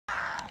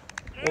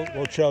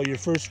Well, Charlie, your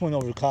first win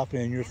over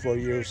Coffman in your 4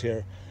 years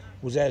here,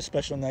 was that a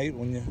special night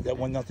when that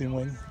 1-0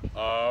 win?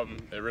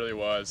 It really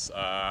was.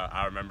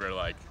 I remember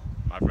like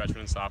my freshman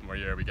and sophomore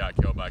year, we got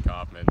killed by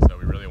Coffman, so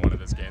we really wanted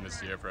this game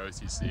this year for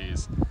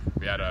OCCs.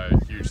 We had a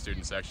huge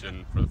student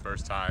section for the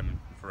first time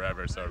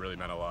forever, so it really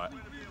meant a lot.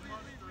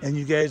 And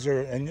you guys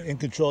are in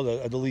control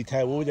of the league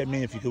title. What would that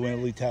mean if you could win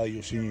a league title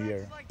your senior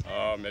year?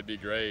 It'd be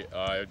great.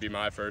 It'd be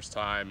my first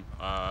time.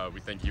 We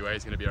think UA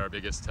is going to be our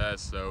biggest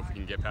test, so if we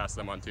can get past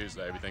them on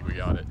Tuesday, we think we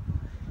got it.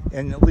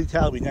 And the league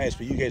title would be nice,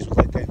 but you guys would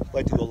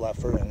like to go a lot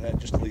further than that,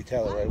 just the league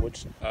title, right?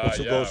 What's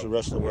the goals for the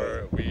rest of the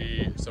way?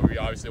 We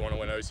obviously want to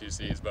win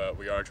OCCs, but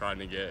we are trying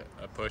to get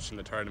a push in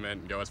the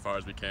tournament and go as far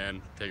as we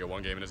can, take it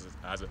one game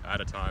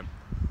at a time.